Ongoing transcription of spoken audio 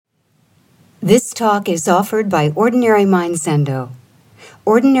This talk is offered by Ordinary Mind Zendo.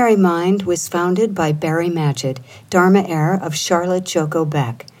 Ordinary Mind was founded by Barry Magid, Dharma heir of Charlotte Joko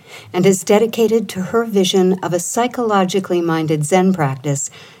Beck, and is dedicated to her vision of a psychologically minded Zen practice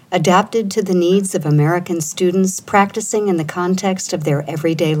adapted to the needs of American students practicing in the context of their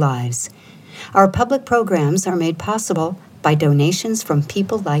everyday lives. Our public programs are made possible by donations from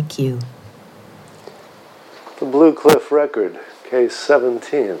people like you. The Blue Cliff Record, Case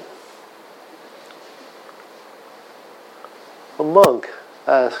 17. A monk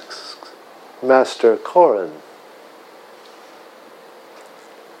asks Master Koren,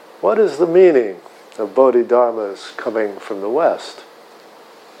 "What is the meaning of Bodhidharmas coming from the West?"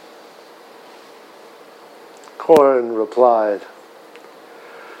 Koren replied,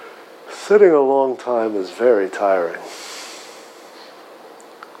 "Sitting a long time is very tiring.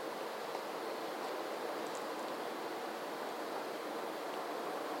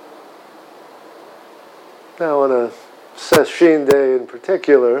 Now, on a Sesshin day in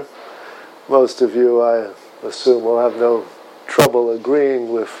particular, most of you, I assume, will have no trouble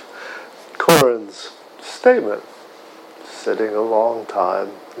agreeing with Koren's statement. Sitting a long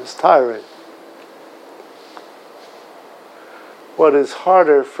time is tiring. What is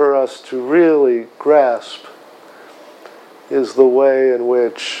harder for us to really grasp is the way in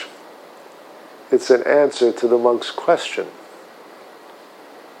which it's an answer to the monk's question.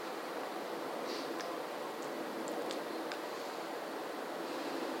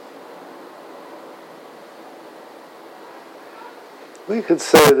 We could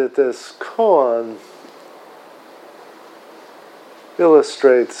say that this koan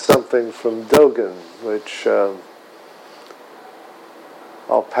illustrates something from Dogen, which I'll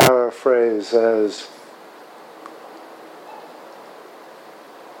paraphrase as,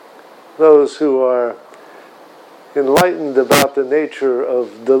 those who are enlightened about the nature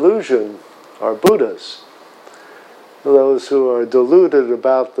of delusion are Buddhas. Those who are deluded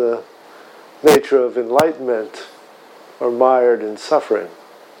about the nature of enlightenment are mired in suffering.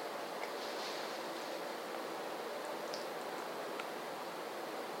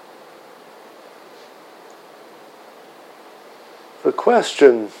 The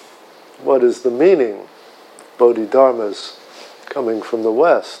question, what is the meaning of Bodhidharmas coming from the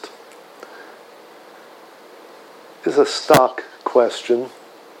West, is a stock question.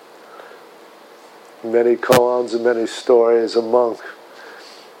 In many koans and many stories, a monk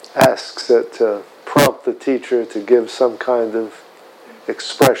asks it to prompt the teacher to give some kind of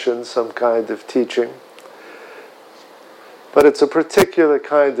expression, some kind of teaching. But it's a particular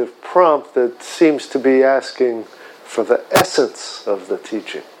kind of prompt that seems to be asking for the essence of the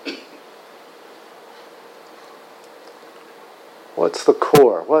teaching. What's the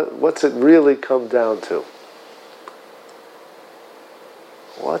core? What's it really come down to?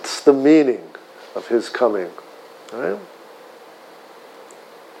 What's the meaning of his coming? Right?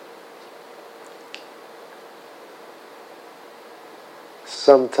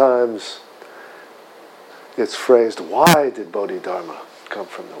 Sometimes it's phrased, why did Bodhidharma come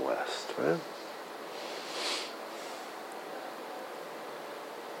from the West? Right?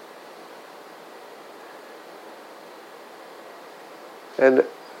 And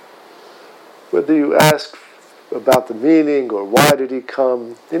whether you ask about the meaning or why did he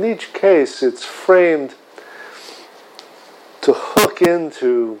come, in each case it's framed to hook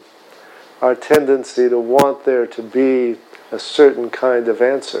into our tendency to want there to be a certain kind of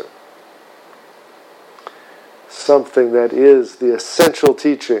answer. Something that is the essential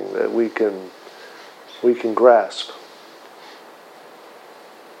teaching that we can grasp.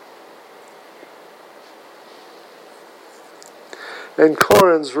 And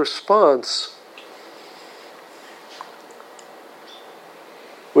Koren's response,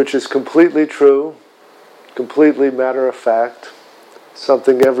 which is completely true, completely matter of fact,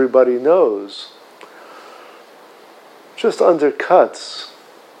 something everybody knows, just undercuts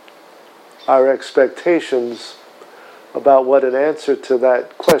our expectations about what an answer to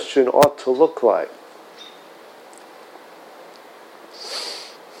that question ought to look like.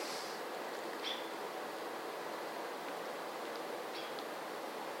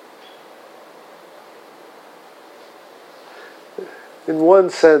 In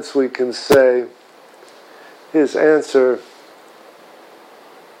one sense, we can say his answer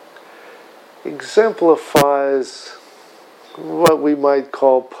exemplifies what we might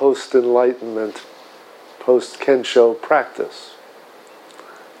call post-enlightenment, post-Kensho practice.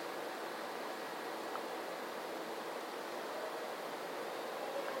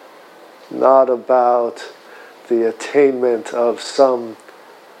 Not about the attainment of some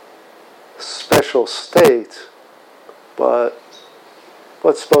special state, but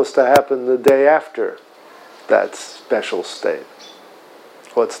What's supposed to happen the day after that special state?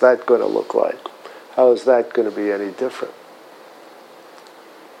 What's that going to look like? How is that going to be any different?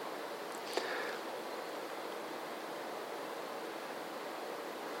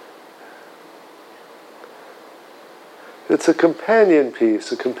 It's a companion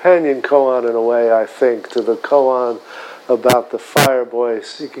piece, a companion koan in a way, I think, to the koan about the fire boy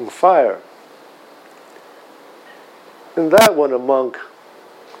seeking fire. In that one, a monk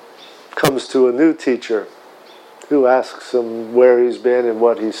comes to a new teacher who asks him where he's been and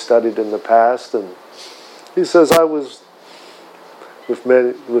what he's studied in the past, and he says, I was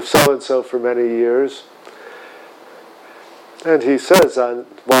with so-and-so for many years. And he says,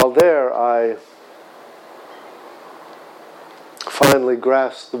 while there, I finally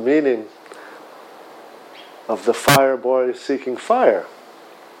grasped the meaning of the fire boy seeking fire.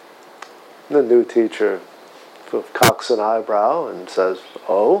 The new teacher cocks an eyebrow and says,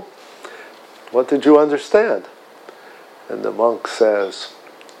 oh, what did you understand? And the monk says,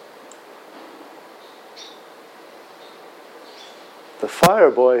 the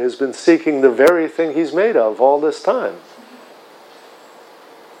fire boy has been seeking the very thing he's made of all this time.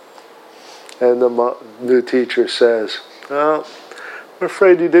 And the new teacher says, oh, I'm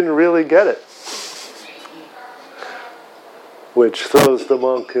afraid you didn't really get it. Which throws the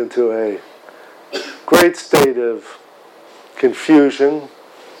monk into a great state of confusion,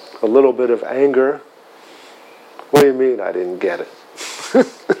 a little bit of anger. What do you mean I didn't get it?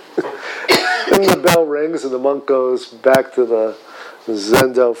 And the bell rings and the monk goes back to the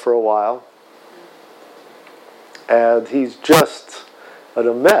zendo for a while. And he's just in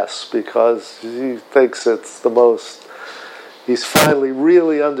a mess because he thinks it's the most, he's finally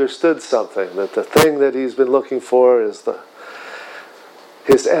really understood something, that the thing that he's been looking for is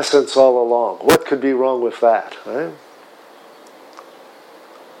his essence all along. What could be wrong with that, right?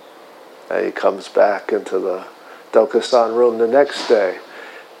 And he comes back into the Dokusan room the next day,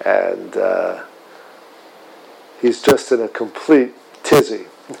 and he's just in a complete tizzy.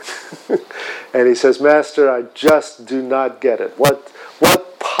 And he says, Master, I just do not get it. What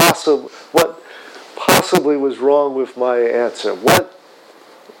possibly was wrong with my answer?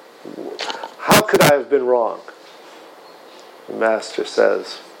 How could I have been wrong? The Master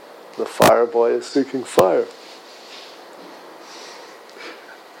says, the fire boy is seeking fire.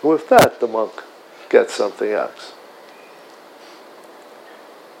 And with that, the monk gets something else.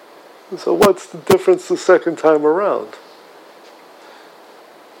 And so what's the difference the second time around?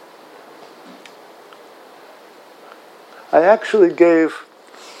 I actually gave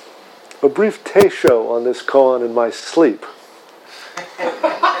a brief teisho on this koan in my sleep.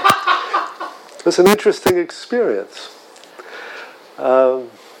 It was an interesting experience.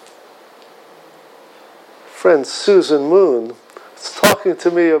 Friend Susan Moon was talking to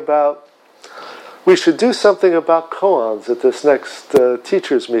me about we should do something about koans at this next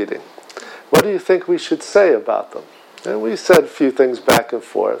teachers meeting. What do you think we should say about them? And we said a few things back and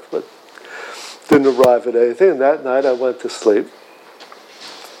forth, but didn't arrive at anything. And that night I went to sleep.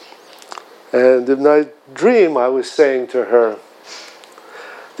 And in my dream I was saying to her,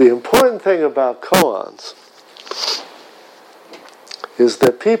 the important thing about koans is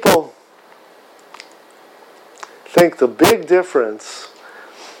that people think the big difference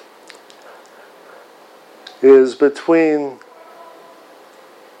is between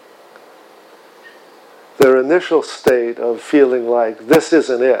their initial state of feeling like this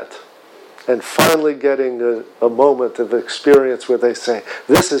isn't it, and finally getting a moment of experience where they say,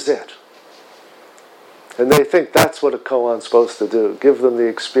 this is it. And they think that's what a koan's supposed to do, give them the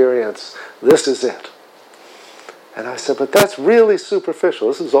experience, this is it. And I said, but that's really superficial.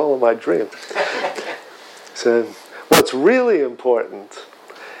 This is all in my dream. I said, what's really important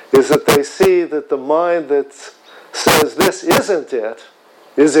is that they see that the mind that says this isn't it,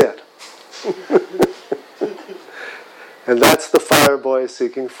 is it. And that's the fire boy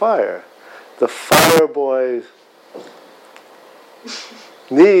seeking fire. The fire boy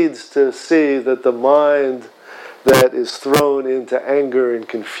needs to see that the mind that is thrown into anger and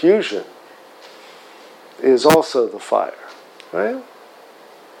confusion is also the fire, right?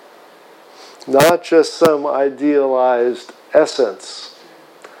 Not just some idealized essence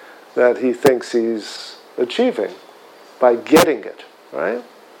that he thinks he's achieving by getting it, right?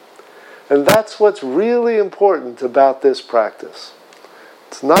 And that's what's really important about this practice.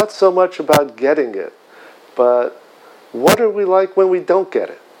 It's not so much about getting it, but what are we like when we don't get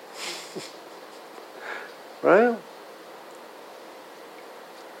it? Right?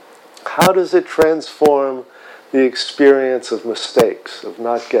 How does it transform the experience of mistakes, of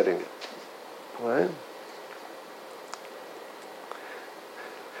not getting it? Right?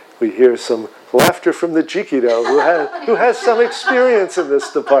 we hear some laughter from the Jikido, who has some experience in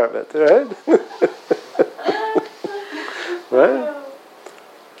this department, right? Right?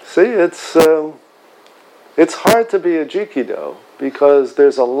 See, it's hard to be a Jikido because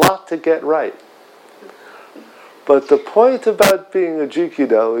there's a lot to get right. But the point about being a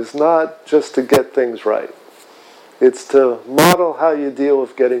Jikido is not just to get things right. It's to model how you deal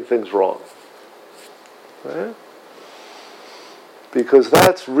with getting things wrong. Right? Because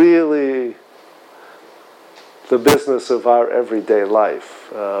that's really the business of our everyday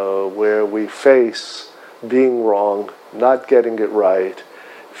life, where we face being wrong, not getting it right,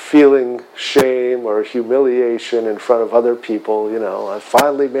 feeling shame or humiliation in front of other people. I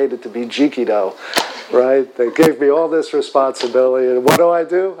finally made it to be Jikido, right? They gave me all this responsibility, and what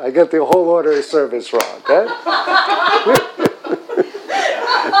do? I get the whole order of service wrong, right?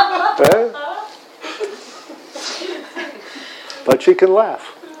 Right? But she can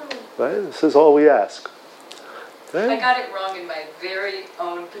laugh, right? This is all we ask. Right? I got it wrong in my very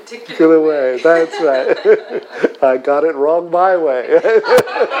own particular way. That's right. I got it wrong my way.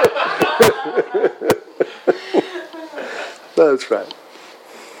 That's right.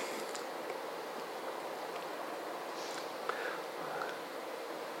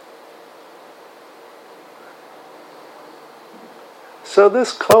 So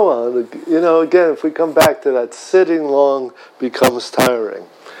this koan, again, if we come back to that, sitting long becomes tiring.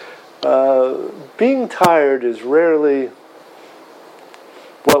 Being tired is rarely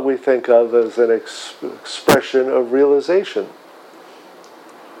what we think of as an expression of realization.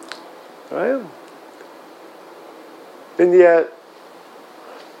 Right? And yet,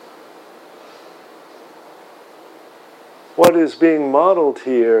 what is being modeled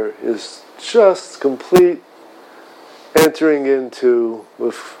here is just complete entering into,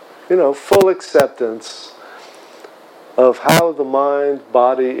 with full acceptance of how the mind,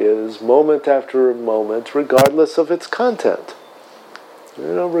 body is moment after moment, regardless of its content.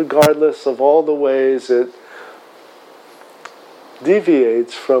 Regardless of all the ways it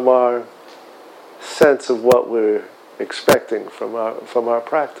deviates from our sense of what we're expecting from our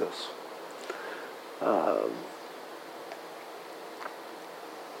practice.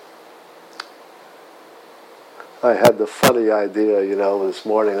 I had the funny idea, this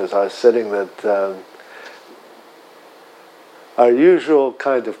morning as I was sitting, that our usual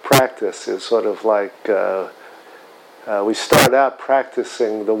kind of practice is sort of like we start out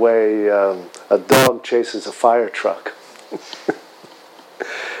practicing the way a dog chases a fire truck.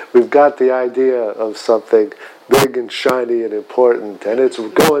 We've got the idea of something big and shiny and important, and it's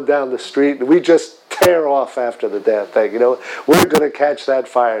going down the street, and we just tear off after the damn thing. We're going to catch that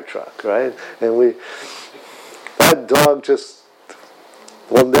fire truck, right? And that dog just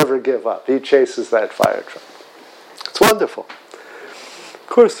will never give up. He chases that fire truck. It's wonderful. Of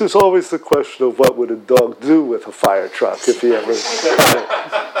course, there's always the question of what would a dog do with a fire truck if he ever caught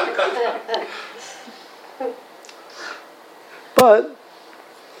it. But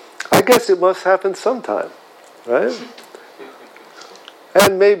I guess it must happen sometime, right?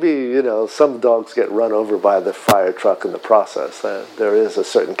 And maybe, some dogs get run over by the fire truck in the process. There is a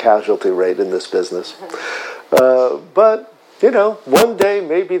certain casualty rate in this business. But, one day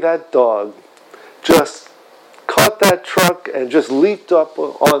maybe that dog just caught that truck and just leaped up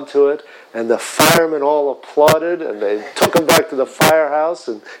onto it, and the firemen all applauded, and they took him back to the firehouse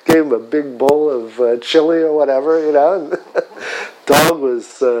and gave him a big bowl of chili or whatever, And dog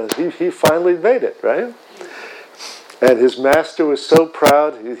was, he finally made it, right? And his master was so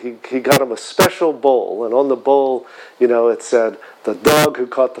proud, he got him a special bowl, and on the bowl, it said, "The dog who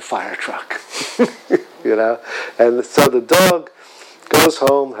caught the fire truck." And so the dog goes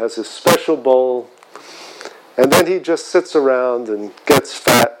home, has his special bowl, and then he just sits around and gets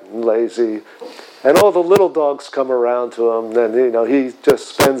fat and lazy. And all the little dogs come around to him, and he just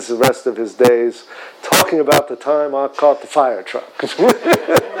spends the rest of his days talking about the time I caught the fire truck.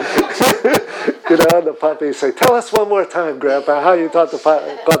 And the puppies say, "Tell us one more time, Grandpa, how you caught the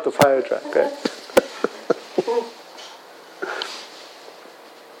fire truck." Right?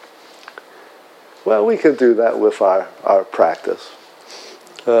 Well, we can do that with our practice.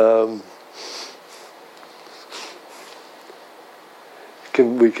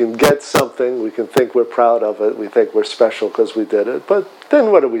 We can get something, we can think we're proud of it, we think we're special because we did it, but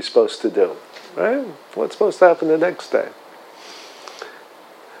then what are we supposed to do, right? What's supposed to happen the next day?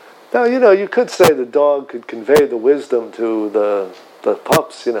 Now, you could say the dog could convey the wisdom to the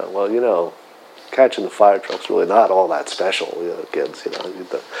pups, catching the fire truck's really not all that special, kids,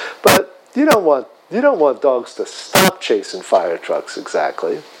 But you don't want dogs to stop chasing fire trucks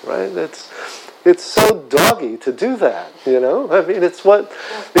exactly, right? it's so doggy to do that, you know? I mean, it's what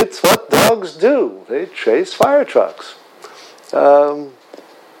dogs do. They chase fire trucks.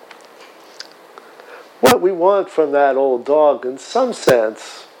 What we want from that old dog, in some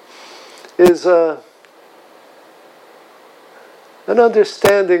sense, is an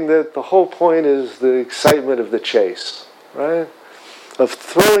understanding that the whole point is the excitement of the chase, right? Of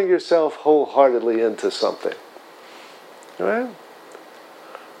throwing yourself wholeheartedly into something, right?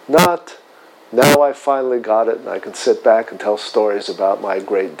 Not, now I finally got it and I can sit back and tell stories about my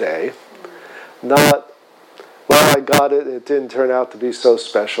great day. Not, well, I got it, it didn't turn out to be so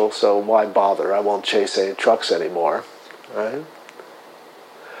special, so why bother? I won't chase any trucks anymore, right?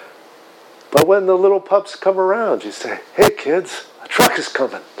 But when the little pups come around, you say, hey kids, a truck is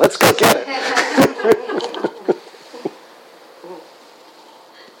coming, let's go get it.